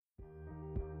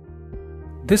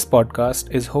This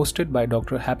podcast is hosted by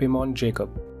Dr. Happymon Jacob.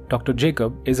 Dr.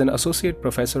 Jacob is an associate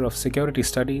professor of security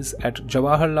studies at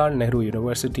Jawaharlal Nehru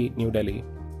University, New Delhi.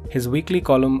 His weekly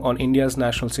column on India's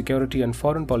national security and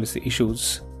foreign policy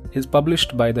issues is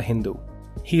published by The Hindu.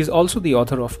 He is also the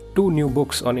author of 2 new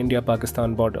books on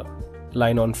India-Pakistan border,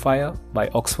 Line on Fire by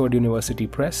Oxford University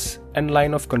Press and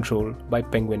Line of Control by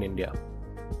Penguin India.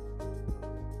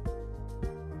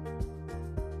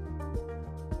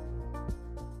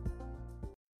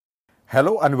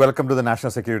 Hello and welcome to the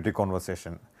National Security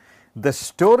Conversation. The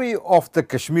story of the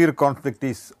Kashmir conflict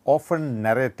is often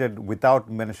narrated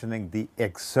without mentioning the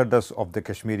exodus of the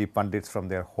Kashmiri Pandits from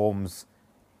their homes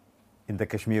in the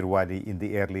Kashmir Valley in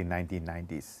the early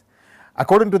 1990s.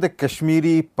 According to the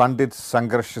Kashmiri Pandits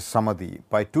Sangharsh Samadhi,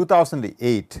 by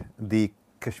 2008, the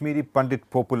Kashmiri Pandit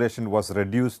population was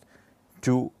reduced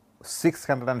to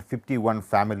 651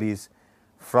 families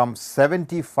from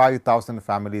 75,000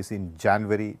 families in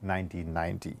January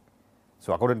 1990.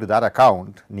 So according to that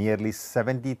account, nearly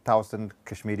 70,000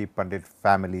 Kashmiri Pandit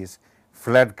families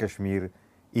fled Kashmir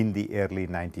in the early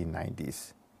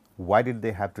 1990s. Why did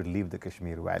they have to leave the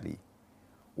Kashmir Valley?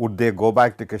 Would they go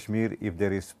back to Kashmir if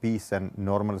there is peace and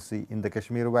normalcy in the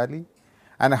Kashmir Valley?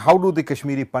 And how do the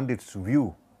Kashmiri Pandits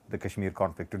view the Kashmir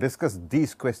conflict? To discuss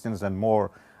these questions and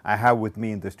more, I have with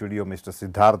me in the studio Mr.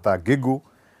 Siddhartha Gigoo.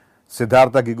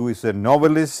 Siddhartha Gigoo is a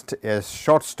novelist, a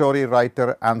short story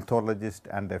writer, anthologist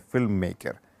and a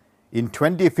filmmaker. In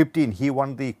 2015, he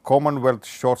won the Commonwealth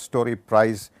Short Story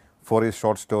Prize for his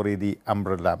short story, The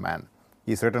Umbrella Man.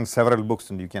 He's written several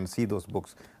books and you can see those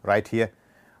books right here.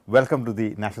 Welcome to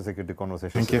the National Security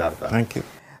Conversation, Siddhartha. Thank you.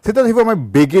 Siddhartha, if I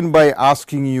might begin by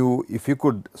asking you if you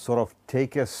could sort of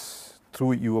take us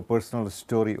through your personal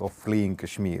story of fleeing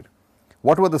Kashmir.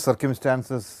 What were the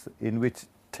circumstances in which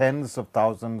tens of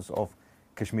thousands of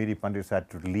Kashmiri Pandits had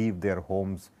to leave their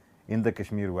homes in the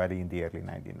Kashmir Valley in the early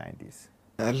 1990s?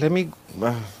 Let me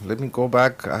go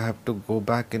back. I have to go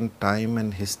back in time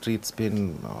and history. It's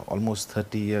been almost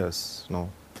 30 years. Now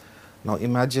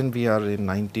imagine we are in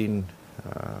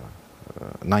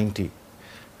 1990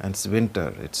 and it's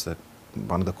winter. It's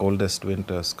one of the coldest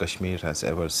winters Kashmir has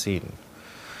ever seen.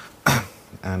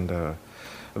 And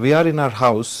we are in our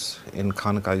house in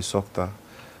Khankai-Sokhta,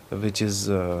 which is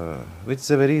a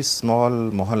very small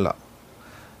mohalla,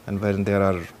 and wherein there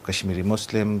are Kashmiri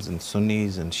Muslims and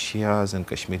Sunnis and Shias and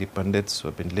Kashmiri Pandits who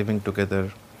have been living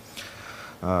together.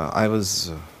 I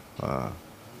was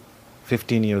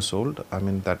 15 years old. I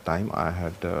mean, that time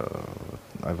I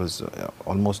was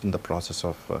almost in the process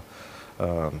of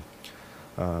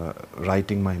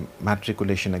writing my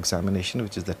matriculation examination,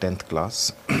 which is the 10th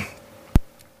class.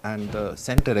 And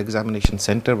the examination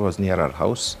center was near our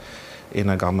house in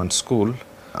a government school.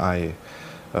 I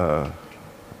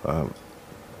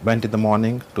went in the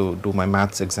morning to do my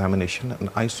maths examination and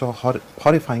I saw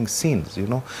horrifying scenes,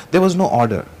 There was no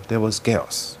order, there was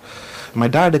chaos. My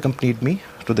dad accompanied me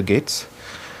to the gates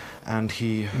and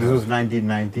he... This was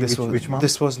 1990, which month?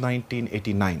 This was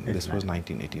 1989. This was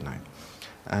 1989.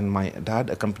 And my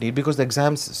dad accompanied, because the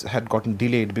exams had gotten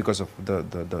delayed because of the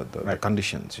right.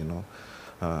 conditions,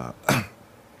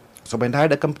 So my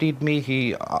dad accompanied me.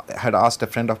 He had asked a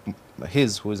friend of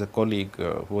his who was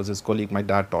his colleague. My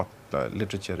dad taught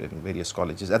literature in various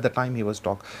colleges. At the time he was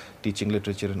teaching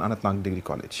literature in Anantnag Degree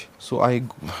College. So I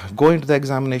go into the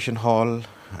examination hall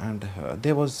and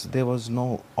there was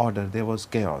no order, there was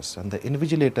chaos, and the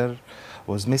invigilator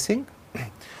was missing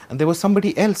and there was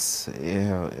somebody else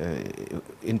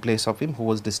in place of him who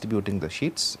was distributing the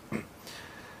sheets.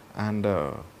 And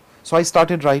so I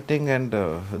started writing, and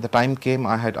the time came.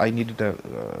 I needed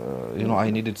I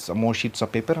needed some more sheets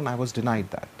of paper, and I was denied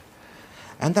that.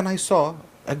 And then I saw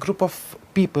a group of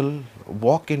people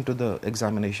walk into the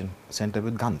examination center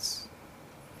with guns.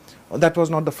 That was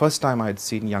not the first time I had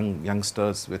seen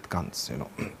youngsters with guns,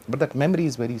 But that memory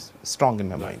is very strong in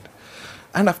my mind.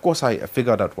 And of course, I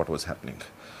figured out what was happening.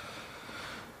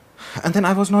 And then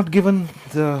I was not given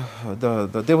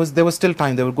there was still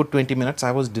time. There were good 20 minutes.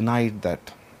 I was denied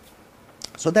that.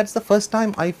 So that's the first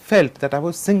time I felt that I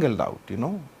was singled out,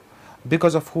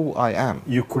 because of who I am.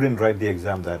 You couldn't write the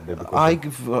exam that day? I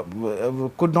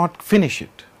could not finish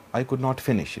it.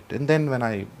 And then when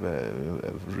I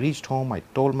reached home, I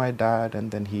told my dad,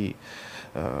 and then he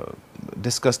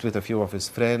discussed with a few of his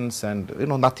friends, and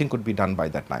nothing could be done by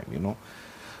that time.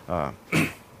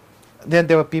 Then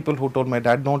there were people who told my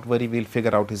dad, don't worry, we'll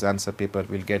figure out his answer paper,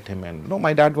 we'll get him. And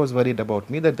my dad was worried about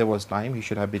me, that there was time, he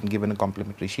should have been given a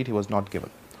complimentary sheet. He was not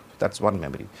given. That's one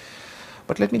memory.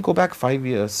 But let me go back 5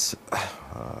 years,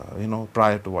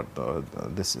 prior to what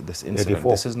this incident.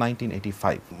 84. This is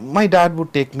 1985. My dad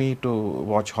would take me to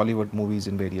watch Hollywood movies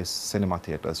in various cinema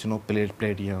theaters.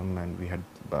 Palladium, and we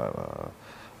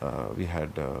had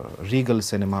Regal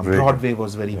Cinema. Regal. Broadway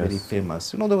was very Yes. very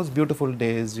famous. There was beautiful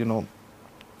days.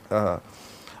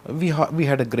 We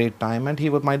had a great time,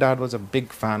 and my dad was a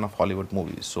big fan of Hollywood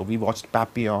movies. So we watched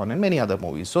Papillon and many other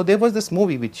movies. So there was this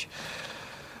movie which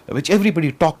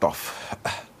everybody talked of.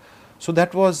 So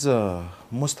that was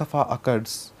Mustafa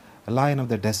Akkad's Lion of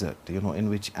the Desert, in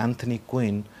which Anthony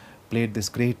Quinn played this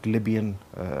great Libyan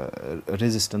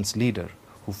resistance leader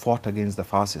who fought against the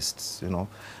fascists,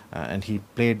 and he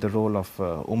played the role of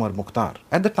Umar Mukhtar.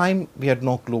 At the time, we had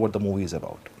no clue what the movie is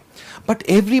about. But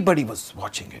everybody was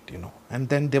watching it, and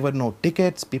then there were no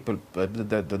tickets.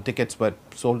 The tickets were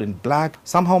sold in black.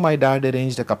 Somehow my dad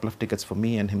arranged a couple of tickets for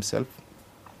me and himself.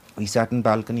 We sat in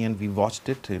balcony and we watched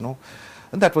it, and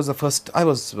that was the first. I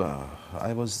was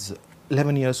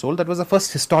 11 years old. That was the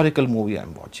first historical movie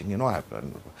I'm watching. I have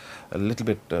a little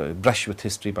bit brush with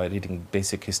history by reading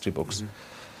basic history books.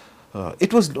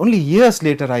 It was only years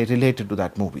later I related to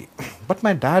that movie, but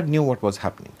my dad knew what was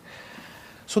happening.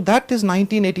 So that is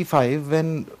 1985,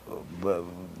 when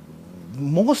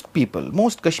most people,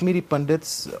 most Kashmiri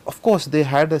Pandits, of course, they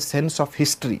had a sense of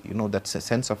history. That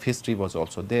sense of history was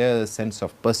also there. A sense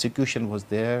of persecution was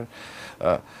there.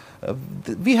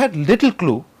 We had little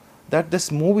clue that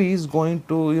this movie is going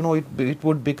to, it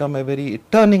would become a very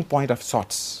turning point of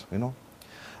sorts.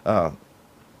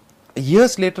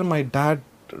 Years later, my dad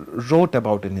wrote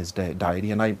about in his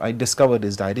diary, and I discovered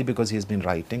his diary because he has been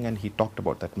writing, and he talked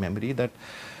about that memory, that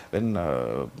when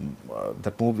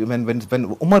that movie,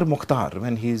 when Umar Mukhtar,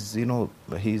 when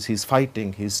he's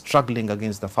fighting, he's struggling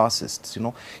against the fascists,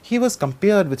 he was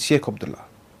compared with Sheikh Abdullah.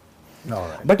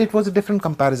 Right. But it was a different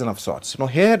comparison of sorts.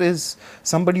 Here is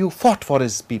somebody who fought for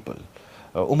his people,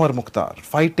 Umar Mukhtar,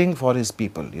 fighting for his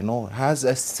people, has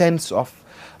a sense of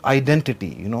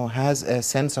identity, has a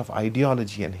sense of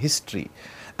ideology and history,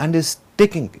 and is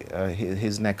taking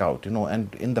his neck out,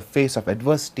 and in the face of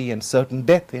adversity and certain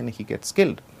death, and he gets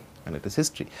killed, and it is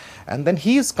history. And then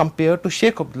he is compared to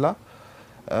Sheikh Abdullah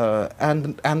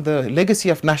and the legacy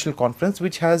of National Conference,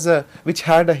 which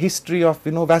had a history of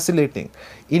vacillating,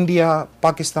 India,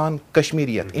 Pakistan,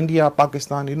 Kashmiriyat, India,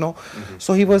 Pakistan,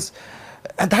 So he was.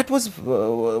 And that was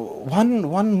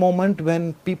one moment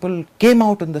when people came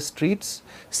out in the streets,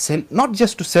 not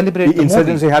just to celebrate the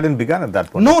insurgency movie. hadn't begun at that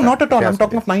point. No, not at all. I'm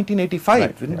talking of 1985.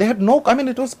 Right, yeah. They had no. I mean,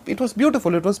 it was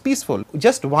beautiful. It was peaceful.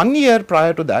 Just 1 year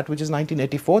prior to that, which is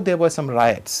 1984, there were some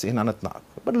riots in Anantnag,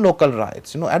 but local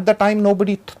riots. At the time,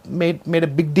 nobody made a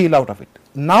big deal out of it.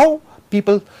 Now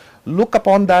people look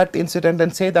upon that incident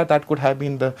and say that could have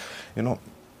been the,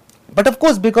 But of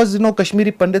course, because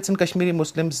Kashmiri Pandits and Kashmiri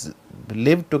Muslims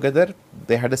lived together,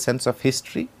 they had a sense of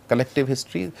history, collective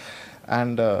history,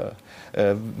 and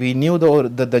we knew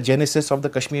the genesis of the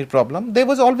Kashmir problem. There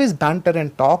was always banter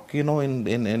and talk,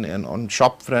 on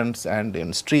shop fronts and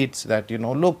in streets, that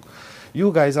look,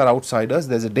 you guys are outsiders.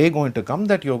 There's a day going to come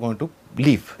that you're going to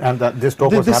leave. And this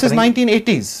talk was This is happening?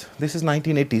 1980s. This is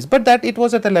 1980s. But that it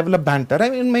was at a level of banter. I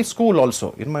mean, in my school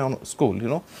also, in my own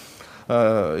school,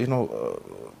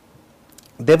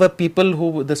 there were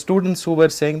people the students who were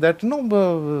saying that,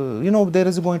 there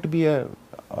is going to be a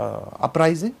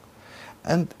uprising.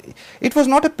 And it was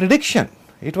not a prediction.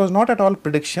 It was not at all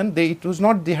prediction. They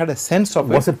had a sense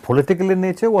of it. Was it political in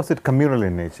nature? Was it communal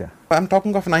in nature? I'm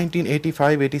talking of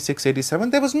 1985, 86, 87.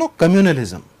 There was no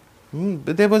communalism.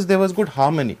 There was good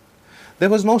harmony. There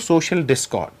was no social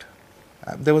discord.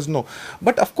 There was no.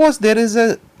 But of course, there is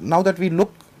now that we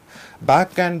look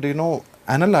back and,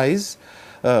 analyze,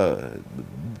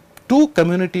 two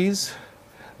communities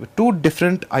with two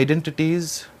different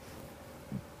identities,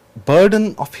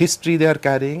 burden of history they are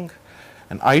carrying,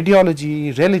 an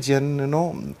ideology,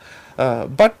 religion,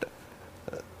 but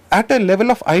at a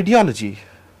level of ideology,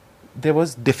 there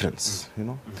was difference,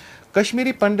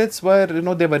 Kashmiri Pandits were,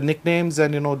 they were nicknames,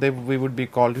 and, we would be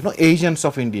called, Asians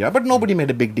of India, but nobody made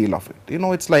a big deal of it.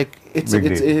 It's like,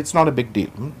 it's not a big deal.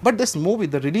 But this movie,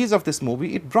 the release of this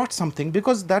movie, it brought something,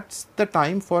 because that's the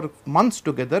time for months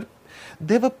together,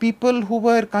 there were people who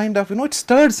were kind of, it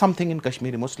stirred something in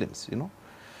Kashmiri Muslims,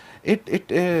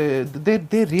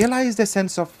 they realized a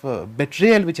sense of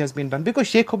betrayal which has been done, because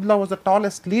Sheikh Abdullah was the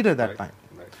tallest leader that time.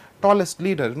 Tallest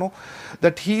leader,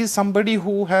 that he is somebody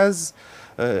who has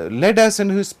led us,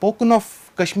 and who has spoken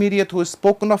of Kashmiriyat, who has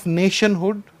spoken of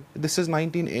nationhood. This is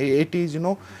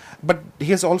 1980s, but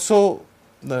he has also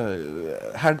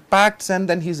had pacts, and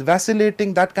then he's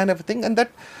vacillating, that kind of thing. And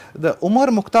that the Umar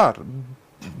Mukhtar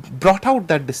brought out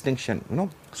that distinction, you know.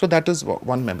 So that is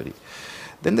one memory.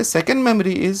 Then the second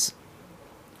memory is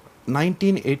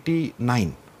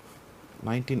 1989.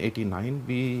 1989,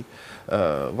 we,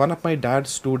 one of my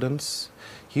dad's students,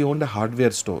 he owned a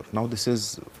hardware store. Now this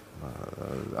is,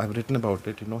 I've written about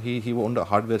it, you know, he owned a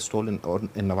hardware store in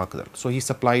Navakadar. So he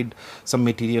supplied some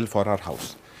material for our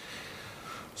house.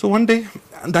 So one day,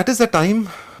 and that is the time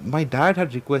my dad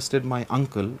had requested my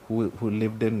uncle who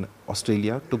lived in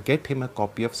Australia to get him a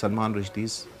copy of Salman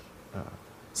Rushdie's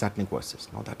satanic verses.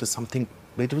 Now that is something,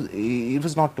 it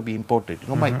was not to be imported. You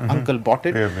know, my uncle bought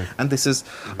it, and this is,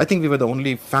 I think we were the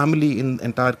only family in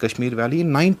entire Kashmir Valley.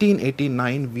 In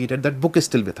 1989, we read, that book is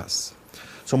still with us.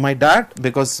 So my dad,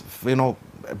 because, you know,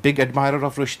 a big admirer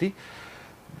of Rushdie,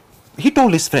 he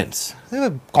told his friends. They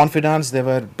were confidants, they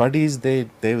were buddies, they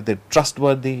were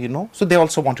trustworthy, you know. So they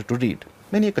also wanted to read.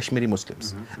 Many Kashmiri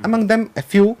Muslims. Among them, a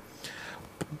few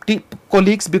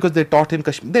colleagues, because they taught in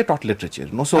Kashmir, they taught literature.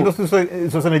 You know, so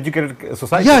it was an educated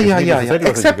society. Yeah.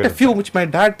 Except a few, which my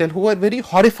dad tell, who were very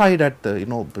horrified at the, you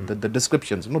know, the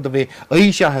descriptions. You know, the way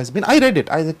Aisha has been. I read it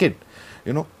as a kid.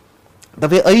 You know, the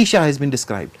way Aisha has been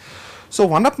described. So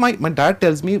one of my dad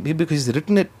tells me, because he's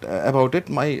written it about it,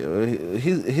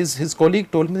 his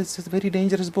colleague told me this is a very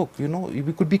dangerous book, you know,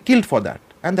 we could be killed for that,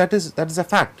 and that is a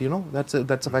fact, you know, that's a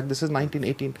fact. This is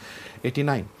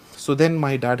 1989. So then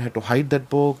my dad had to hide that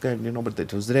book, and you know, but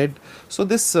it was read. So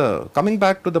this coming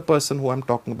back to the person who I'm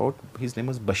talking about, his name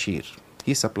was Bashir.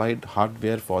 He supplied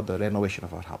hardware for the renovation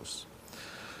of our house.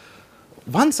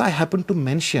 Once I happened to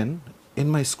mention in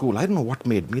my school, I don't know what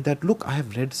made me, that look, I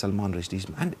have read Salman Rushdie's,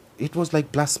 and it was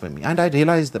like blasphemy, and I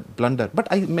realized the blunder, but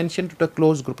I mentioned it to a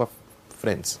close group of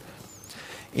friends.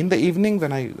 In the evening,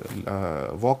 when I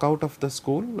walk out of the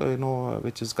school, you know,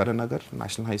 which is Karanagar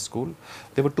National High School,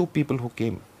 there were two people who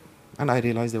came, and I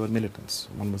realized they were militants.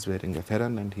 One was wearing a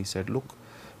ferran, and he said, look,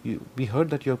 we heard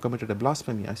that you have committed a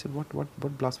blasphemy. I said,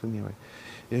 what blasphemy have I?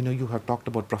 You know, you have talked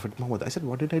about Prophet Muhammad. I said,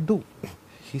 what did I do?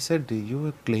 He said, you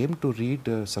have claimed to read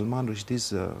Salman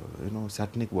Rushdie's, you know,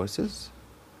 satanic verses.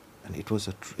 And it was,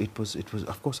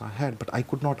 of course I had, but I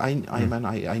could not, I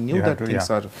knew that things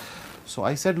are. So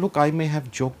I said, look, I may have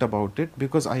joked about it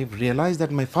because I realized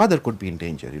that my father could be in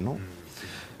danger, you know.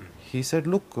 He said,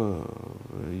 look,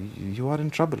 you are in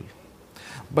trouble.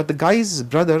 But the guy's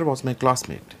brother was my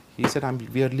classmate. He said,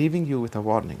 we are leaving you with a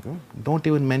warning. Huh? Don't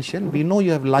even mention, we know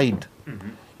you have lied.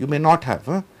 You may not have,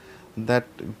 huh?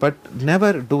 But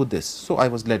never do this. So I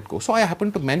was let go. So I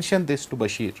happened to mention this to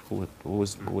Bashir, who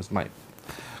was my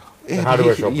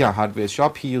hardware shop. Yeah, hardware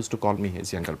shop. He used to call me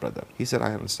his younger brother. He said,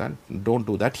 I understand, don't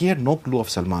do that. He had no clue of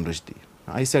Salman Rushdie.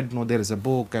 I said, no, there is a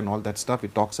book and all that stuff.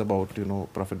 It talks about, you know,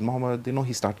 Prophet Muhammad. You know,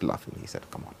 he started laughing. He said,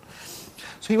 come on.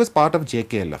 So he was part of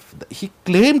JKLF. He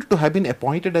claimed to have been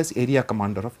appointed as area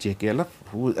commander of JKLF,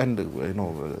 and you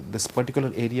know, this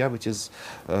particular area, which is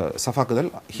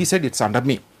Safakadal, he said, it's under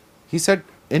me. He said,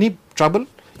 any trouble,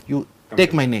 you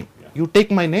take my name. Yeah. You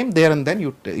take my name there and then,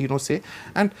 you know, say,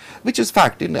 and which is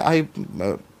fact.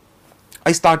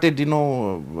 I started, you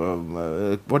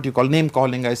know, what you call name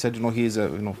calling. I said, you know, he is a,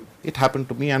 you know, it happened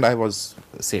to me and I was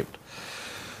saved.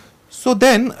 So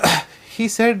then he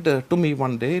said to me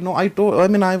one day, you know,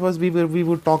 we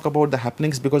would talk about the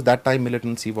happenings, because that time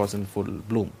militancy was in full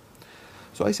bloom.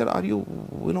 So I said, you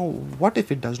know, what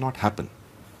if it does not happen?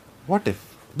 What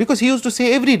if? Because he used to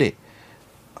say every day,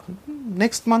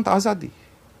 next month Azadi,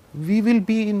 we will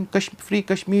be in free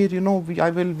Kashmir, you know, I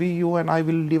will be you and I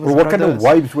will live as what brothers. kind of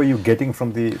vibes were you getting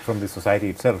from the society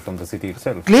itself, from the city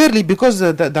itself? Clearly, because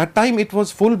that time it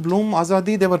was full bloom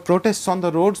Azadi. There were protests on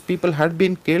the roads. People had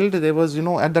been killed. There was, you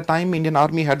know, at the time Indian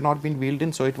Army had not been wheeled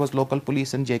in, so it was local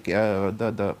police and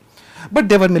but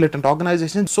they were militant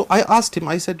organizations. So I asked him,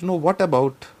 I said, you know,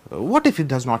 what if it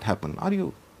does not happen? Are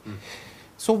you?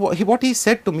 So what he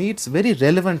said to me, it's very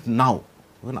relevant now.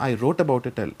 When I wrote about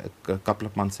it a couple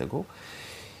of months ago,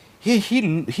 he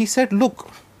said, look,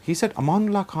 he said,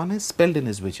 Amanullah Khan has spelled in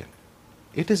his vision.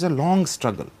 It is a long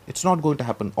struggle. It's not going to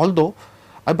happen. Although,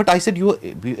 but I said,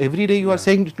 every day you are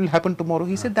saying it will happen tomorrow.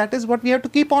 He said, that is what we have to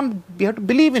keep on, we have to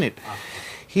believe in it.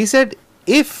 He said,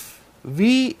 if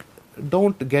we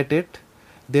don't get it,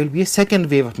 there will be a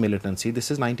second wave of militancy. This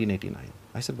is 1989.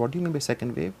 I said, what do you mean by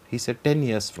second wave? He said, 10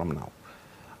 years from now.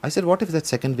 I said, what if that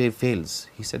second wave fails?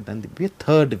 He said, then there will be a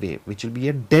third wave, which will be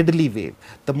a deadly wave,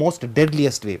 the most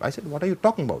deadliest wave. I said, what are you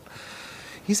talking about?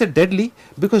 He said, deadly,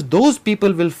 because those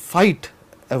people will fight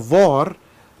a war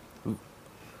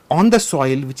on the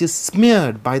soil which is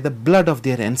smeared by the blood of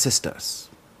their ancestors.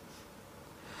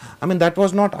 I mean, that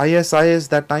was not ISIS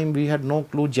that time. We had no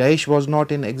clue. Jaish was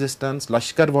not in existence.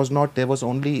 Lashkar was not. There was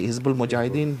only Hizbul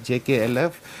Mujahideen,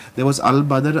 JKLF. There was Al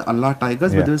Badr, Allah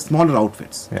Tigers, but there were smaller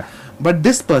outfits. But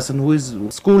this person who is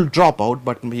school dropout,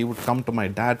 but he would come to my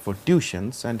dad for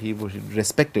tuitions, and he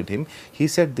respected him. He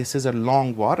said, this is a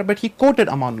long war, but he quoted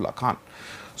Amanullah Khan.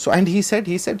 So, and he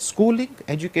said, schooling,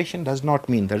 education does not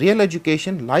mean. The real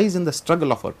education lies in the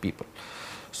struggle of our people.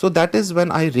 So that is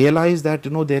when I realized that,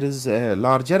 there is a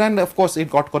larger, and of course it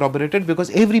got corroborated because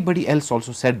everybody else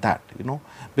also said that,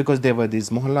 because there were these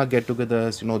mohalla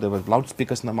get-togethers, there were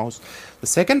loudspeakers in the house. The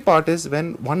second part is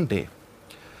when one day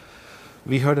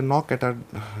we heard a knock at our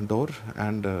door,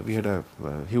 and we had a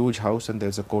huge house, and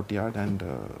there's a courtyard, and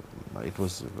it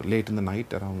was late in the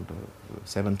night, around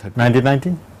 7:30.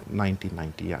 1990?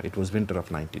 1990, yeah. It was winter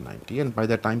of 1990, and by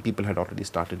that time people had already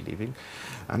started leaving,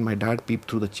 and my dad peeped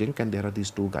through the chink, and there are these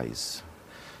two guys.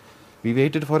 We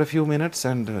waited for a few minutes,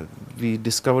 and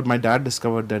my dad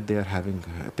discovered that they are having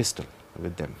a pistol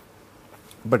with them,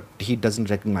 but he doesn't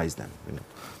recognize them,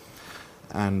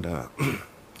 and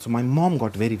so my mom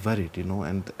got very worried,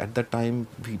 and at that time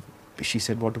she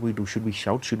said, what do we do? Should we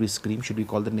shout? Should we scream? Should we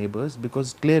call the neighbors?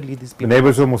 Because clearly these people... The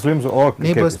neighbors were Muslims or...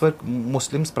 Neighbors were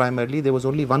Muslims primarily. There was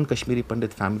only one Kashmiri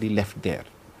Pandit family left there,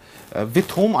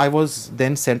 with whom I was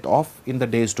then sent off in the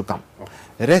days to come.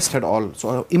 The rest had all... So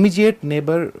our immediate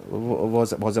neighbor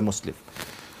was a Muslim.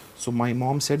 So my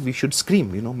mom said, we should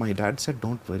scream. My dad said,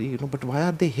 don't worry, but why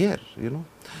are they here?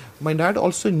 My dad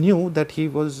also knew that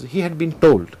he had been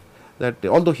told that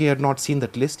although he had not seen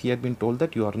that list, he had been told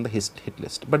that you are on the hit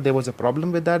list. But there was a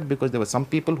problem with that, because there were some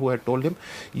people who had told him,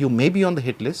 you may be on the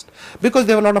hit list, because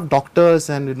there were a lot of doctors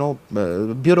and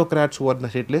bureaucrats who were on the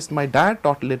hit list. My dad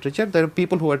taught literature. There are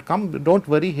people who had come, don't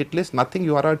worry, hit list, nothing,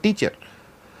 you are our teacher.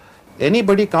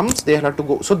 Anybody comes, they have to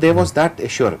go. So there was that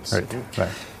assurance,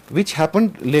 which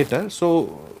happened later.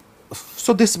 So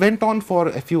this went on for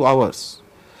a few hours.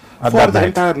 For the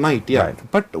entire night,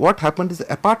 But what happened is,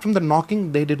 apart from the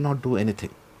knocking, they did not do anything.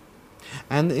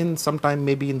 And in some time,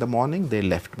 maybe in the morning, they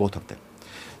left, both of them.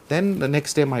 Then the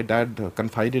next day, my dad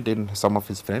confided in some of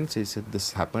his friends. He said,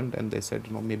 this happened, and they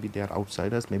said, maybe they are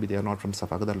outsiders, maybe they are not from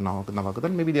Safakadal,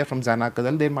 Navagadal, maybe they are from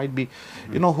Zanakadal, they might be,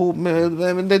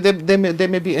 they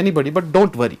may be anybody, but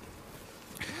don't worry.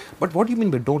 But what do you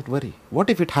mean by don't worry? What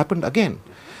if it happened again?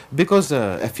 Because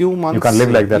a few months... You can't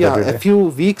live like that every day. A few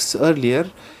weeks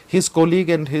earlier, his colleague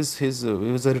and he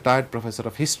was a retired professor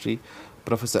of history,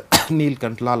 Professor Neil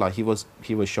Kantlala, he was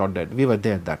shot dead. We were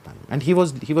there at that time, and he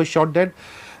was shot dead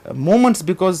moments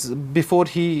before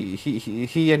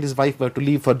he and his wife were to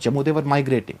leave for Jammu. They were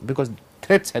migrating because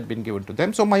threats had been given to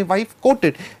them. So my wife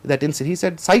quoted that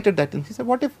incident. Cited that, and he said,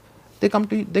 "What if they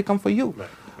come for you?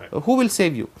 Who will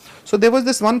save you?" So there was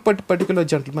this one particular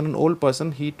gentleman, an old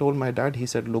person. He told my dad. He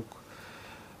said, "Look,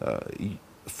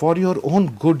 for your own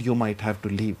good, you might have to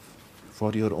leave.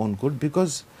 For your own good,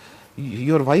 because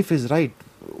your wife is right.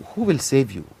 Who will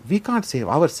save you? We can't save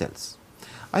ourselves."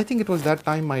 I think it was that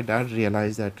time my dad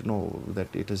realized that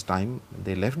that it is time.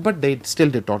 They left, but they still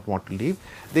did not want to leave.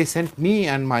 They sent me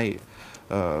and my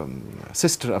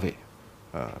sister away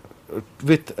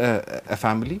with a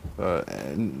family,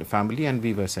 and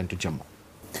we were sent to Jammu.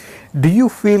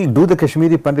 Do the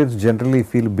Kashmiri Pandits generally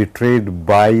feel betrayed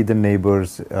by the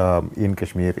neighbors in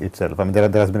Kashmir itself? I mean, there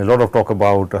has been a lot of talk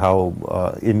about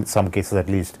how, in some cases at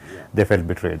least, they felt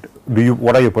betrayed.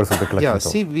 What are your personal recollections?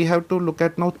 Yeah, see, we have to look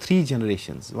at now 3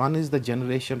 generations. One is the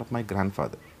generation of my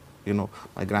grandfather,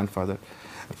 my grandfather.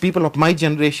 People of my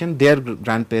generation, their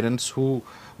grandparents who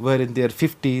were in their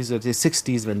 50s or their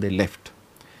 60s when they left.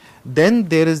 Then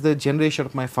there is the generation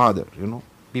of my father,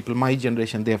 people my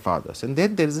generation, their fathers, and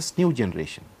then there is this new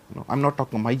generation. I'm not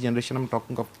talking of my generation, I'm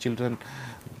talking of children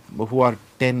who are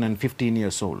 10 and 15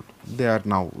 years old. They are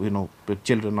now, the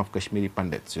children of Kashmiri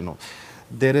Pandits.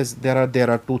 There are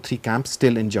 2-3 camps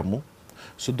still in Jammu.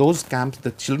 So those camps,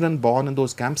 the children born in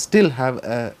those camps still have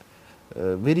a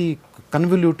very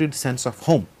convoluted sense of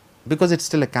home, because it's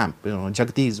still a camp.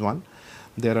 Jagti is one.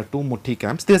 There are 2 Muthi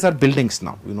camps. These are buildings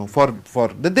now.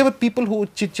 There were people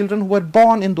children who were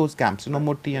born in those camps.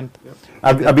 Muthi and.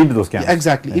 I've been to those camps.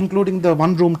 Exactly, including the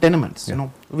 1-room tenements.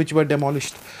 Which were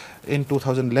demolished in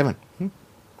 2011.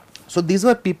 So these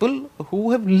were people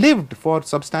who have lived for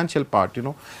substantial part.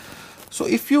 So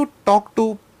if you talk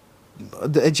to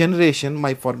a generation,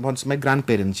 my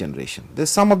grandparents' generation, there's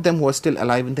some of them who are still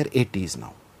alive in their 80s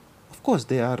now. Of course,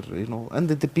 they are, and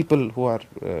the people who are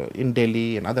in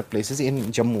Delhi and other places,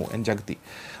 in Jammu and Jagti,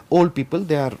 old people,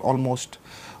 they are almost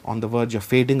on the verge of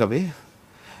fading away,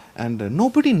 and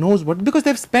nobody knows because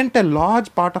they've spent a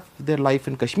large part of their life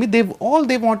in Kashmir. They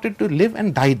wanted to live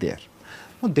and die there.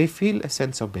 No, they feel a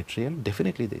sense of betrayal.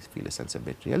 Definitely they feel a sense of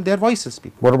betrayal. They are voiceless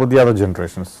people. What about the other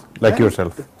generations, like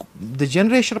yourself? The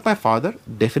generation of my father,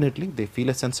 definitely they feel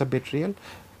a sense of betrayal.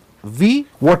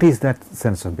 What is that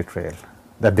sense of betrayal?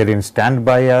 That they didn't stand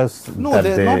by us? No,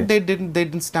 they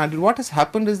didn't stand. What has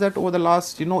happened is that over the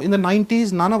last, in the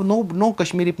 90s, no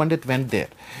Kashmiri Pandit went there.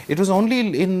 It was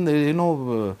only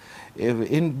in,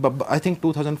 I think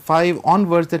 2005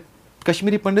 onwards that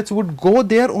Kashmiri Pandits would go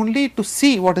there only to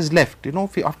see what is left,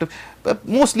 after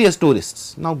mostly as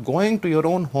tourists. Now going to your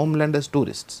own homeland as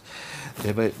tourists.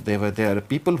 There are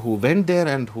people who went there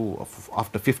and who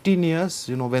after 15 years,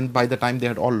 when by the time they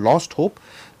had all lost hope,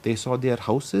 they saw their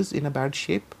houses in a bad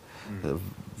shape,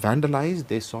 vandalized,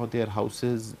 they saw their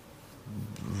houses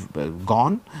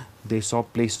gone, they saw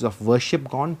places of worship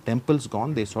gone, temples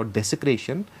gone, they saw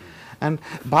desecration. And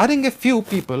barring a few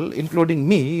people, including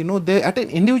me, at an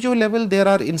individual level, there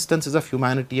are instances of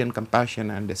humanity and compassion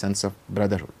and a sense of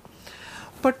brotherhood.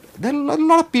 But there are a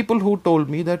lot of people who told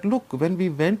me that, look, when we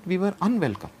went, we were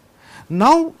unwelcome.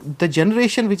 Now, the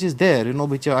generation which is there,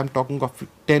 which I am talking of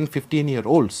 10,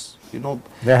 15-year-olds,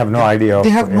 they have no idea.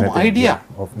 They have no idea.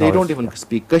 Yeah, They don't even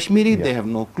speak Kashmiri. Yeah. They have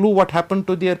no clue what happened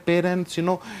to their parents,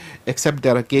 except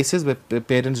there are cases where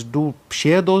parents do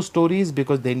share those stories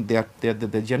because they are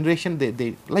the generation,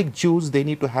 they like Jews, they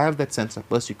need to have that sense of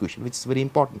persecution, which is very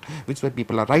important, which is why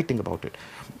people are writing about it.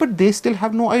 But they still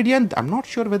have no idea, and I'm not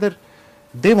sure whether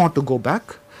they want to go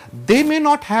back. They may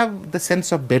not have the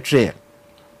sense of betrayal,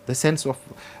 the sense of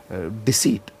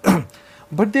deceit,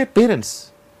 but their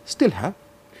parents still have.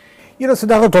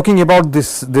 Siddhartha, talking about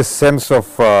this sense of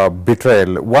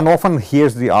betrayal, one often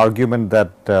hears the argument that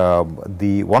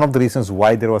one of the reasons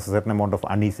why there was a certain amount of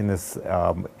uneasiness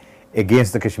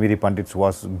against the Kashmiri Pandits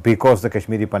was because the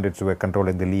Kashmiri Pandits were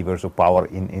controlling the levers of power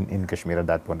in Kashmir at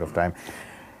that point of time.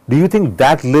 Do you think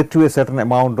that led to a certain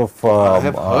amount of... I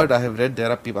have read, there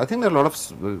are people, I think there are a lot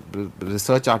of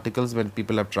research articles when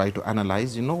people have tried to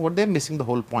analyze, what they're missing the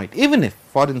whole point. Even if,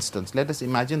 for instance, let us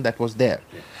imagine that was there.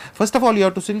 Yeah. First of all, you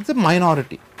have to say it's a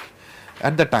minority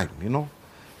at the time,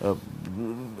 and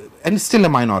it's still a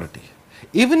minority.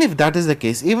 Even if that is the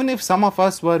case, even if some of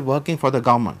us were working for the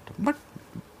government, but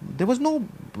there was no,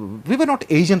 we were not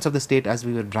agents of the state as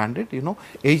we were branded,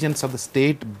 agents of the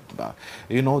state,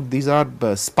 these are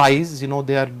spies,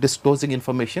 they are disclosing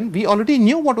information. We already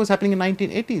knew what was happening in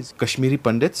 1980s. Kashmiri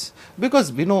Pandits,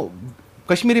 because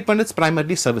Kashmiri Pandits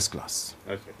primarily service class.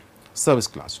 Okay. Service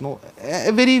class,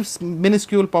 a very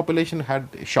minuscule population had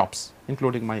shops,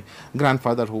 including my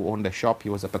grandfather who owned a shop. He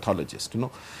was a pathologist,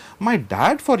 My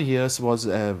dad for years was,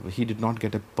 he did not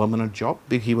get a permanent job.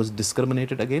 He was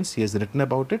discriminated against. He has written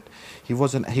about it. He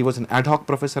was an ad hoc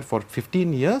professor for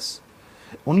 15 years.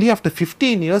 Only after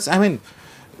 15 years,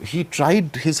 he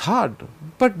tried his hard.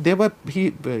 But there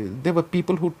were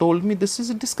people who told me this is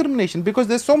a discrimination because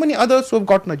there's so many others who have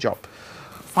gotten a job.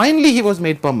 Finally, he was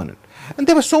made permanent. And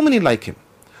there were so many like him.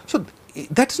 So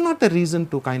that's not the reason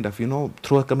to kind of,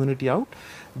 throw a community out.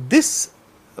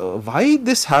 Why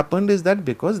this happened is that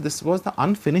because this was the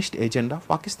unfinished agenda of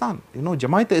Pakistan.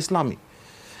 Jamaat-e-Islami.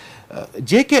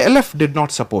 JKLF did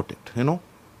not support it,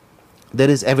 There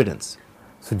is evidence.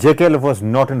 So JKLF was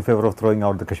not in favor of throwing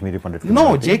out the Kashmiri Pandit community?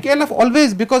 No, JKLF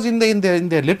always, because in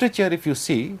their literature, if you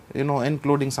see,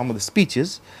 including some of the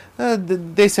speeches,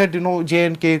 they said,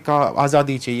 J&K ka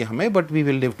azadi chahiye hame, but we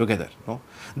will live together.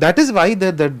 That is why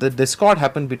the discord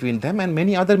happened between them and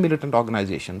many other militant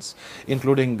organizations,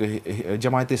 including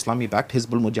Jamaat-e-Islami backed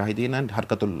Hizbul Mujahideen and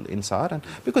Harkatul Insar, and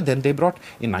because then they brought,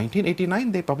 in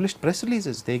 1989, they published press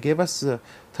releases. They gave us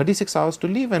 36 hours to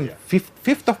leave, and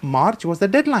 5th of March was the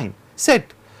deadline.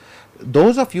 Said,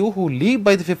 those of you who leave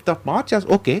by the 5th of March, as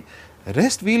okay,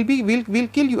 rest we'll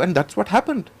kill you, and that's what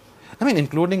happened.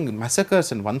 Including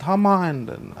massacres in Vandhama and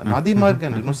Nadimarg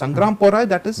and Sangram Porai,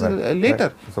 that is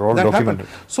later. Right. That happened.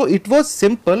 So it was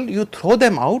simple. You throw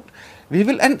them out, we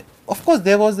will, and of course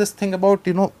there was this thing about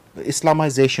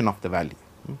Islamization of the valley.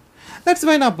 That's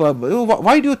why now.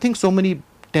 Why do you think so many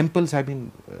temples have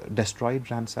been destroyed,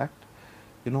 ransacked?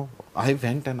 I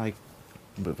went and I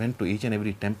went to each and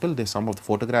every temple. There's some of the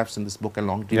photographs in this book, A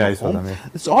Long Dream of Home.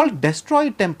 It's all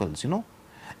destroyed temples,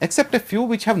 except a few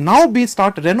which have now been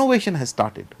started. Renovation has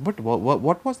started. But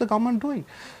what was the government doing?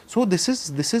 So this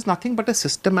is nothing but a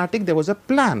systematic. There was a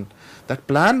plan. That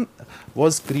plan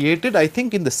was created, I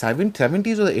think, in the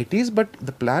 70s or the 80s. But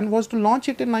the plan was to launch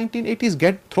it in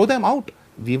 1980s. Throw them out.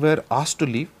 We were asked to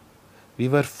leave. We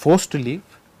were forced to leave.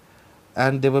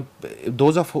 And there were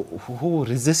those of who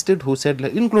resisted, who said,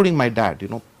 including my dad,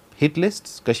 hit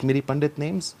lists, Kashmiri Pandit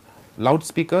names,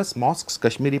 loudspeakers, mosques,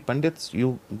 Kashmiri Pandits,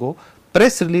 you go,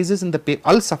 press releases in the paper,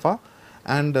 Al Safa,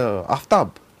 and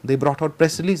Aftab. They brought out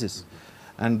press releases.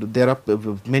 And there are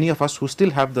many of us who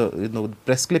still have the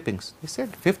press clippings. They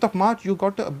said 5th of March you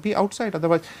got to be outside,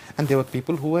 otherwise. And there were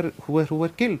people who were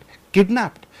killed,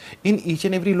 kidnapped in each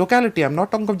and every locality. I'm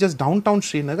not talking of just downtown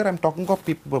Srinagar. I'm talking of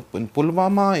people in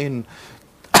Pulwama, in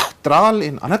Tral,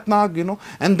 in Anantnag,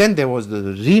 and then there was the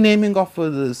renaming of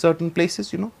certain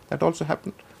places, that also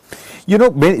happened.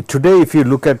 Today if you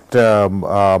look at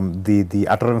the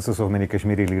utterances of many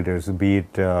Kashmiri leaders, be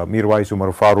it Mirwais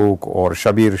Umar Farooq or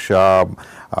Shabir Shah,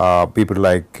 people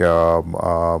like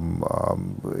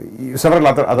several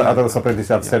other separatists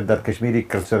have said that Kashmiri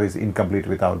culture is incomplete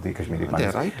without the Kashmiri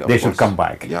Pandits. Right, they should come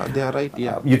back. Yeah, they are right.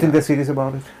 Yeah. You think they're serious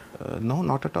about it? No,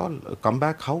 not at all. Come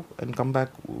back how? And come back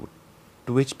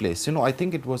to which place? I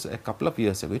think it was a couple of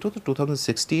years ago. It was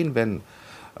 2016 when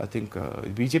I think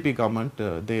BJP government,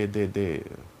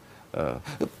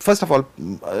 first of all,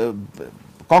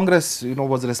 Congress,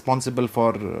 was responsible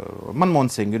for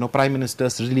Manmohan Singh, Prime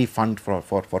Minister's relief fund for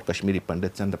Kashmiri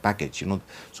Pandits and the package,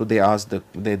 So they asked,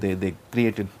 they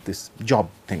created this job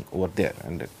thing over there,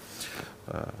 and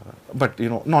but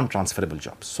non-transferable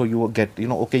jobs. So you get,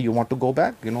 okay, you want to go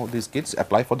back, these kids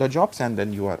apply for the jobs, and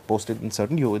then you are posted in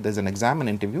certain, there's an exam and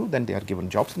interview, then they are given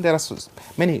jobs, and there are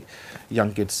many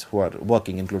young kids who are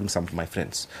working, including some of my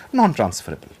friends.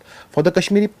 Non-transferable. For the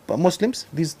Kashmiri Muslims,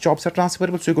 these jobs are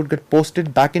transferable, so you could get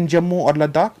posted back in Jammu or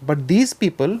Ladakh, but these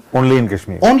people only in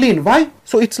Kashmir. Only in, why?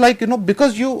 So it's like,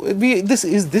 because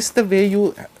is this the way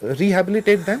you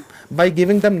rehabilitate them? By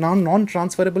giving them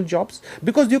non-transferable jobs?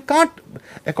 Because you can't,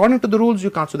 according to the rules, you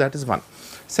can't. So that is one.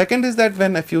 Second is that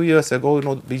when a few years ago,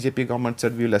 BJP government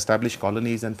said we will establish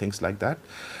colonies and things like that,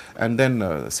 and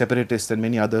then separatists and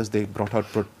many others, they brought out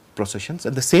processions.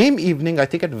 And the same evening, I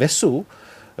think at Vesu,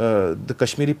 the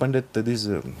Kashmiri Pandit, these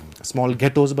small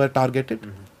ghettos were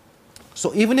targeted.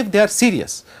 So even if they are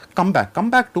serious, come back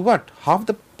to what? Half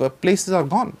the places are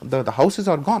gone, the houses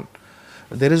are gone.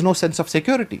 There is no sense of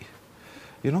security.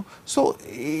 So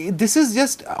this is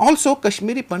just also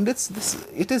Kashmiri Pandits,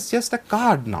 it is just a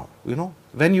card now,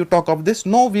 when you talk of this,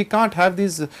 no, we can't have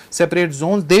these separate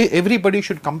zones, everybody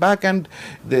should come back, and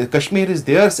the Kashmir is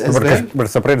theirs as well. But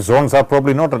separate zones are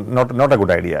probably not a good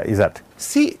idea, is that?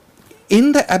 See,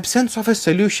 in the absence of a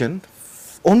solution,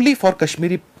 only for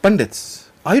Kashmiri Pandits,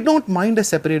 I don't mind a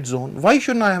separate zone. Why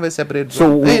shouldn't I have a separate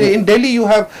zone? In Delhi, you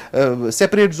have a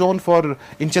separate zone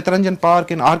in Chittaranjan Park,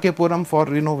 in RK Puram for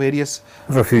various.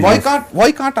 Refugees.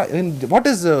 Why can't I? What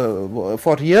is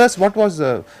for years? What was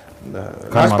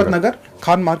Rajpat Nagar,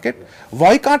 Khan Market?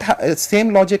 Why can't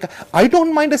same logic? I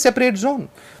don't mind a separate zone.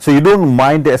 So you don't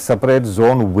mind a separate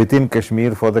zone within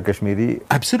Kashmir for the Kashmiri?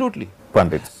 Absolutely.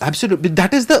 Pandits. Absolutely.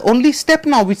 That is the only step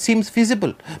now which seems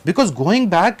feasible, because going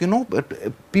back,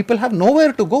 people have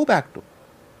nowhere to go back to.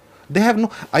 They have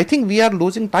I think we are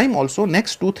losing time also.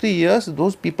 Next 2-3 years,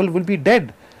 those people will be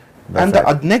dead. That's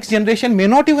and the next generation may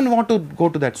not even want to go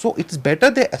to that. So it's better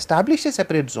they establish a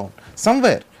separate zone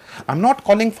somewhere. I'm not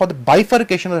calling for the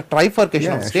bifurcation or the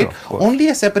trifurcation of state, only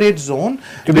a separate zone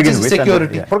to which is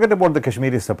security. Forget about the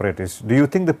Kashmiri separatists. Do you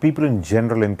think the people in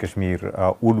general in Kashmir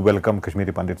would welcome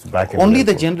Kashmiri Pandits back? Only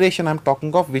the generation I'm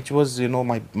talking of, which was,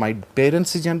 my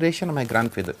parents' generation and my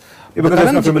grandfather.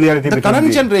 The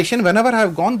current generation, whenever I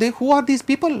have gone there, who are these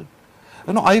people?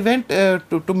 I went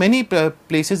to many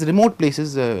places, remote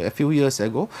places a few years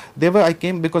ago. I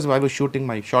came because I was shooting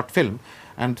my short film.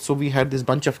 And so we had this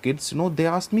bunch of kids, they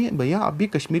asked me, Bhaiya, aap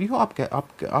bhi Kashmiri ho,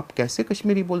 aap kaise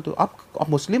Kashmiri bolte ho, aap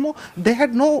Muslim ho? They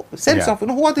had no sense of,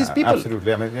 who are these people?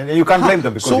 Absolutely, I mean, you can't blame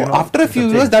them. Because, so after a few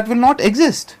years, that will not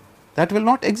exist. That will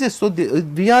not exist. So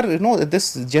we are,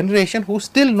 this generation who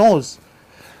still knows.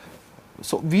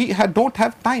 So we don't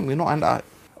have time, and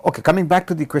okay, coming back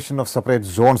to the question of separate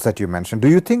zones that you mentioned, do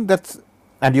you think that's,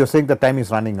 and you're saying the time is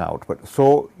running out, but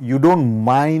so you don't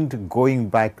mind going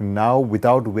back now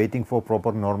without waiting for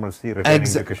proper normalcy returning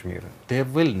to Kashmir?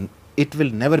 It will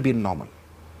never be normal.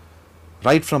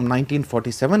 Right from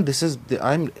 1947,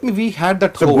 we had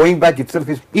that hope. So going back itself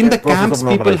is in the camps.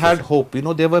 People had hope.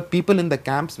 There were people in the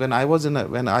camps when I was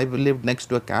when I lived next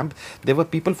to a camp. There were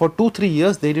people for 2-3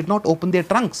 years. They did not open their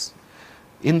trunks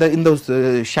in those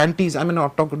shanties. I mean,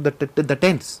 not talking the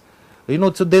tents.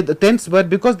 So the tents were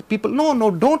because the people,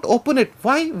 no, don't open it.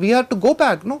 Why? We have to go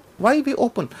back. No, why we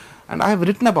open? And I have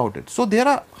written about it. So there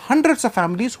are hundreds of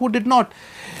families who did not.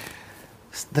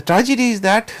 The tragedy is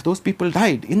that those people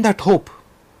died in that hope.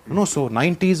 So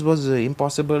 90s was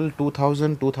impossible,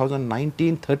 2000,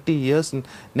 2019, 30 years, and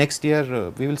next year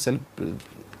we will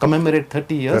commemorate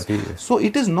 30 years. So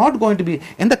it is not going to be,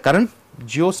 in the current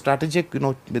geostrategic,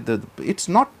 it's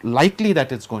not likely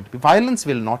that it's going to be. Violence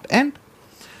will not end.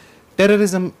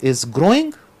 terrorism is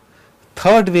growing,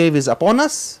 third wave is upon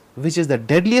us, which is the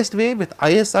deadliest wave with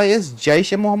ISIS,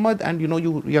 Jaish-e-Mohammed, and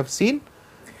you have seen,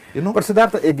 But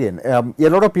Siddhartha, again, a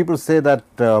lot of people say that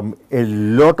a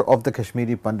lot of the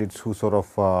Kashmiri Pandits who sort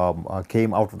of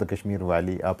came out of the Kashmir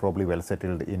Valley are probably well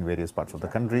settled in various parts of the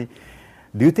country.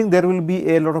 Do you think there will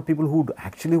be a lot of people who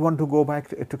actually want to go back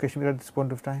to Kashmir at this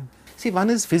point of time? See, one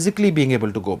is physically being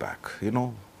able to go back,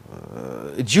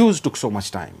 Jews took so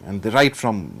much time, and right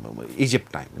from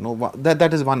Egypt time,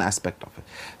 that is one aspect of it.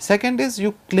 Second is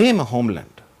you claim a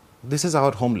homeland. This is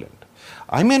our homeland.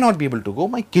 I may not be able to go,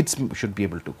 my kids should be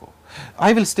able to go.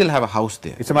 I will still have a house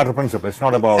there. It's a matter of principle, it's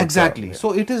not about... Exactly.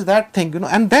 So it is that thing,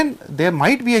 and then there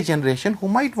might be a generation who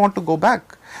might want to go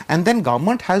back. And then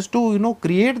government has to,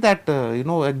 create that,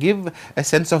 give a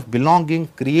sense of belonging,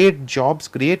 create jobs,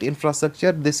 create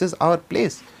infrastructure. This is our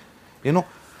place,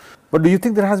 But do you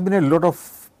think there has been a lot of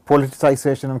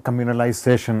politicization and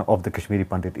communalization of the Kashmiri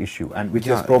Pandit issue, and which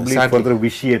has probably further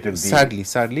vitiated the...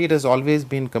 Sadly, it has always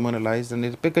been communalized, and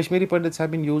Kashmiri Pandits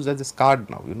have been used as a card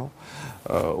now,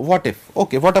 what if?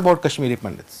 Okay, what about Kashmiri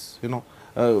Pandits?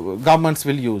 Governments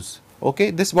will use,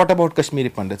 okay, what about Kashmiri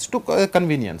Pandits? To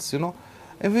convenience,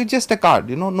 It's just a card,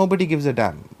 nobody gives a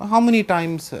damn. How many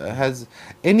times has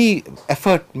any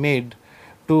effort made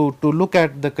to look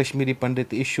at the Kashmiri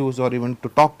Pandit issues, or even to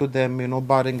talk to them,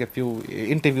 barring a few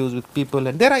interviews with people,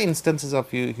 and there are instances of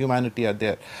humanity are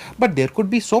there. But there could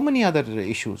be so many other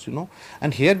issues,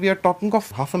 and here we are talking of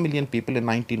 500,000 people in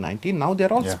 1990. Now they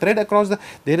are all spread across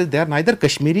they are neither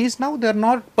Kashmiris now, they are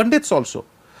not Pandits also.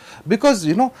 Because,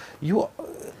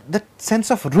 that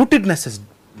sense of rootedness is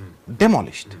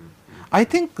demolished. I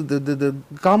think the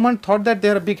government thought that they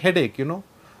are a big headache,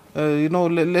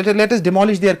 let us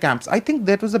demolish their camps. I think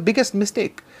that was the biggest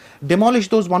mistake. Demolish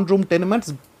those one-room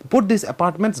tenements, put these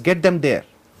apartments, get them there,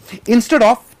 instead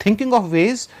of thinking of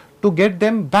ways to get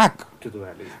them back to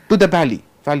the valley.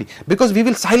 Because we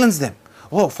will silence them.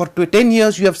 Oh, for 10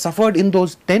 years you have suffered in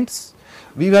those tents.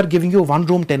 We are giving you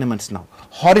one-room tenements now.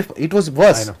 It was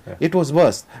worse. I know, yeah. It was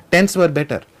worse. Tents were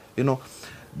better.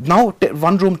 Now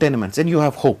one-room tenements, and you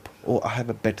have hope. Oh, I have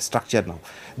a better structure now.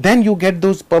 Then you get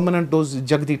those permanent, those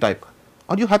Jagdi type.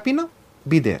 Are you happy now?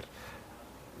 Be there.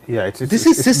 Yeah, this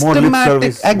is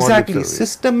systematic. Exactly,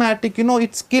 systematic.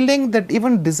 It's killing that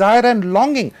even desire and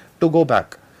longing to go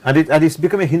back. And it's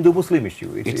become a Hindu-Muslim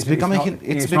issue.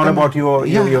 It's not about your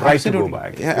right to go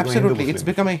back. Yeah, absolutely. It's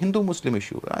become a Hindu-Muslim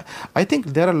issue. I think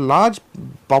there are a large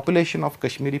population of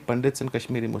Kashmiri Pandits and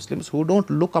Kashmiri Muslims who don't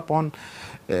look upon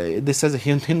this as a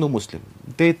Hindu-Muslim.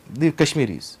 The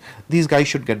Kashmiris, these guys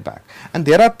should get back. And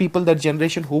there are people, that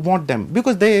generation, who want them,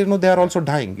 because they are also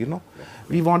dying,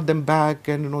 We want them back,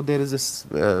 and there is this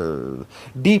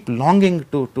deep longing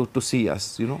to see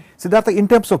us, Siddhartha, in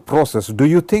terms of process, do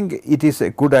you think it is a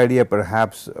good idea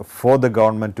perhaps for the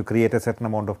government to create a certain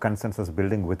amount of consensus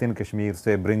building within Kashmir,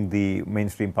 say bring the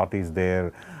mainstream parties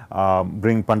there,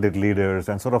 bring Pandit leaders,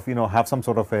 and sort of have some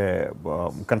sort of a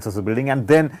consensus building, and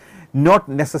then not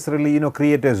necessarily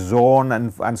create a zone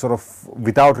and sort of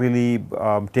without really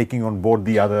taking on board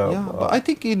the other... I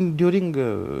think during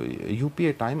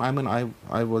UPA time,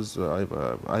 I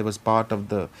was part of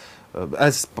the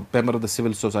as member of the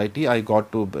civil society. I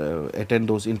got to attend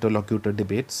those interlocutor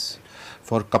debates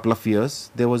for a couple of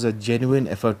years. There was a genuine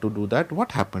effort to do that.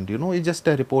 What happened? It just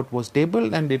a report was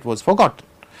tabled and it was forgotten.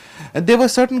 And there were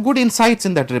certain good insights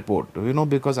in that report,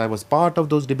 because I was part of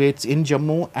those debates in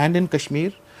Jammu and in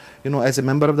Kashmir, as a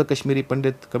member of the Kashmiri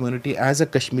Pandit community, as a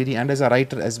Kashmiri and as a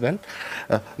writer as well.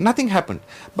 Nothing happened.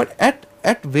 But at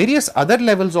various other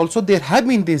levels also, there have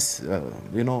been these,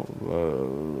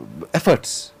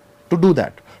 efforts to do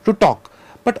that, to talk.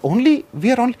 But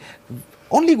we are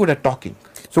only good at talking.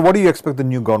 So what do you expect the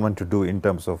new government to do in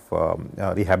terms of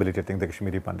rehabilitating the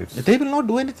Kashmiri Pandits? They will not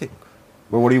do anything.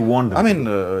 But what do you want them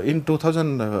in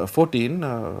 2014,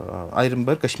 I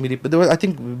remember Kashmiri, I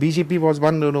think BJP was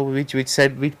one which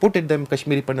said, we put them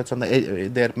Kashmiri Pandits on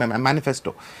their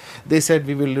manifesto. They said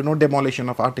we will demolition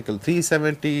of Article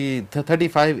 370,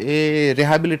 35A,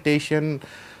 rehabilitation.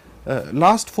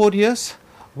 Last 4 years,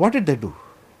 what did they do?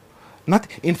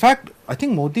 Nothing. In fact, I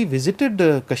think Modi visited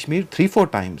Kashmir 3-4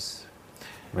 times.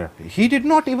 Yeah. He did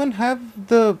not even have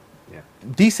the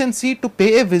decency to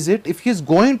pay a visit if he is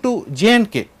going to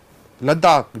J&K,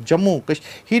 Ladakh, Jammu, Kashmir.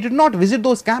 He did not visit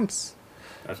those camps.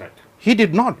 That's right. He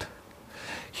did not.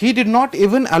 He did not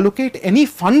even allocate any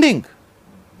funding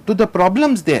to the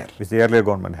problems there. Which the earlier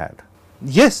government had.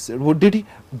 Yes, did he?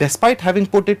 Despite having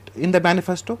put it in the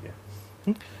manifesto.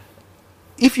 Yeah.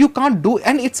 If you can't do,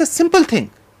 and it's a simple thing,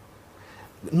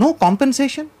 no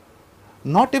compensation,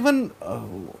 not even,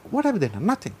 what have they done?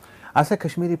 Nothing. As a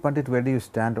Kashmiri Pandit, where do you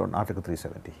stand on Article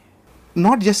 370?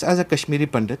 Not just as a Kashmiri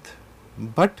Pandit,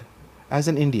 but as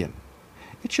an Indian.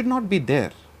 It should not be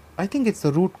there. I think it's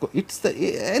the root,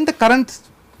 in the current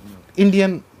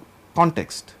Indian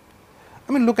context.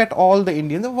 I mean, look at all the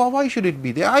Indians. Why should it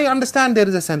be there? I understand there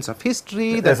is a sense of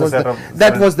history.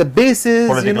 That was the basis.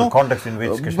 Political context in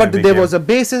which Kashmir but there was a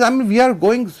basis. I mean, we are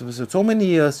going so many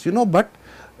years, but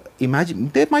imagine,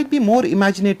 there might be more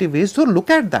imaginative ways to look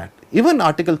at that. Even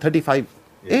Article 35A.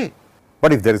 Yeah.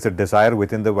 But if there is a desire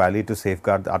within the valley to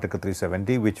safeguard Article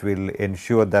 370, which will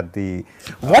ensure that the...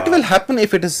 What will happen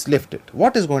if it is lifted?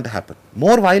 What is going to happen?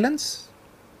 More violence?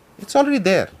 It's already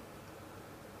there.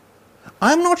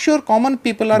 I am not sure common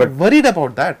people are worried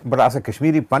about that. But as a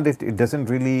Kashmiri Pandit, it doesn't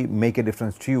really make a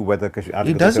difference to you whether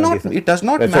it does not matter. It does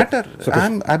not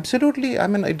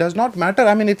matter.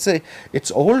 I mean, it's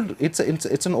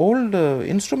an old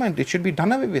instrument. It should be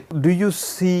done away with. Do you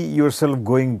see yourself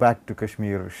going back to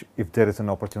Kashmir if there is an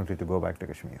opportunity to go back to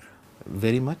Kashmir?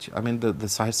 Very much. I mean, the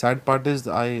sad part is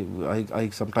I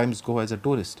sometimes go as a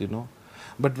tourist,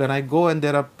 But when I go and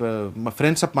there are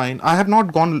friends of mine, I have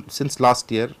not gone since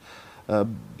last year.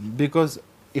 Because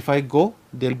if I go,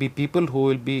 there will be people who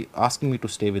will be asking me to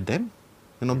stay with them,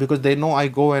 because they know I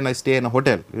go and I stay in a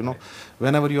hotel,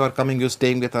 Whenever you are coming, you're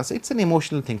staying with us. It's an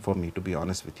emotional thing for me, to be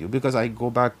honest with you, because I go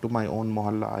back to my own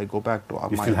mohalla, I go back to my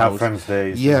house. You still have friends there?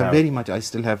 Yeah, very much. I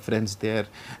still have friends there,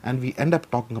 and we end up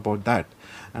talking about that.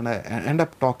 And I end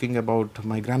up talking about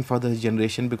my grandfather's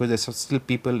generation, because there's still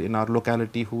people in our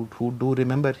locality who do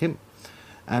remember him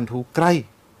and who cry,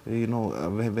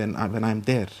 when I'm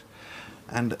there.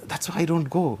 And that's why I don't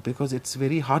go, because it's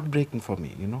very heartbreaking for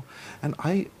me, And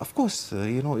I, of course,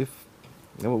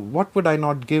 what would I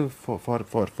not give to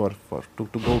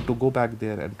go back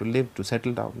there and to live, to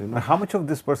settle down, How much of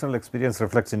this personal experience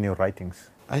reflects in your writings?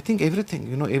 I think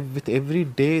everything, with every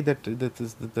day that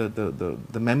is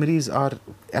the memories are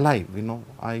alive,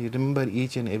 I remember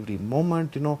each and every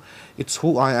moment, It's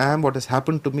who I am, what has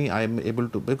happened to me. I'm able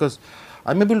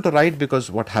to write because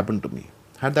what happened to me.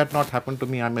 Had that not happened to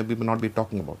me, I may not be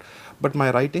talking about. But my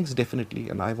writings, definitely,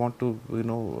 and I want to,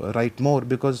 write more,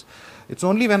 because it's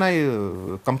only when I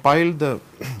compiled the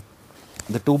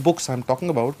 2 books I'm talking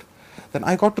about, then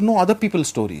I got to know other people's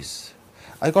stories.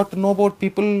 I got to know about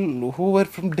people who were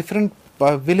from different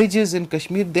villages in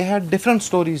Kashmir. They had different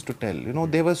stories to tell.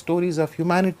 There were stories of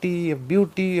humanity, of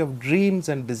beauty, of dreams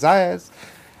and desires,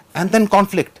 and then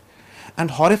conflict,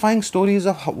 and horrifying stories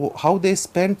of how they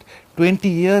spent 20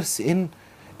 years in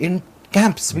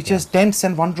camps, which is tents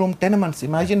and one-room tenements.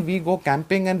 Imagine we go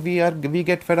camping and we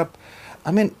get fed up. I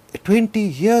mean, 20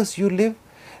 years you live,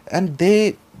 and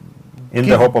they... In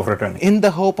the hope of returning. In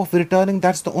the hope of returning,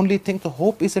 that's the only thing. The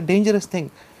hope is a dangerous thing,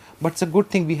 but it's a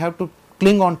good thing. We have to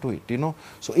cling on to it,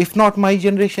 So if not my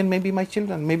generation, maybe my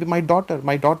children, maybe my daughter.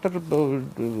 My daughter,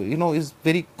 is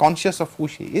very conscious of who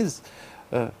she is.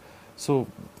 So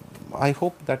I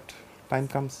hope that time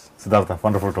comes. Siddhartha,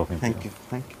 wonderful talking to you.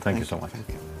 Thank you so much.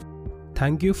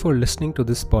 Thank you for listening to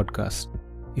this podcast.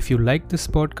 If you like this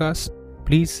podcast,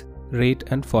 please rate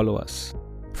and follow us.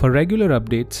 For regular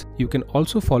updates, you can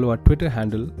also follow our Twitter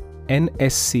handle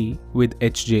NSC with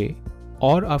HJ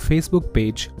or our Facebook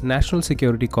page National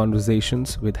Security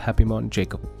Conversations with Happymon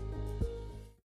Jacob.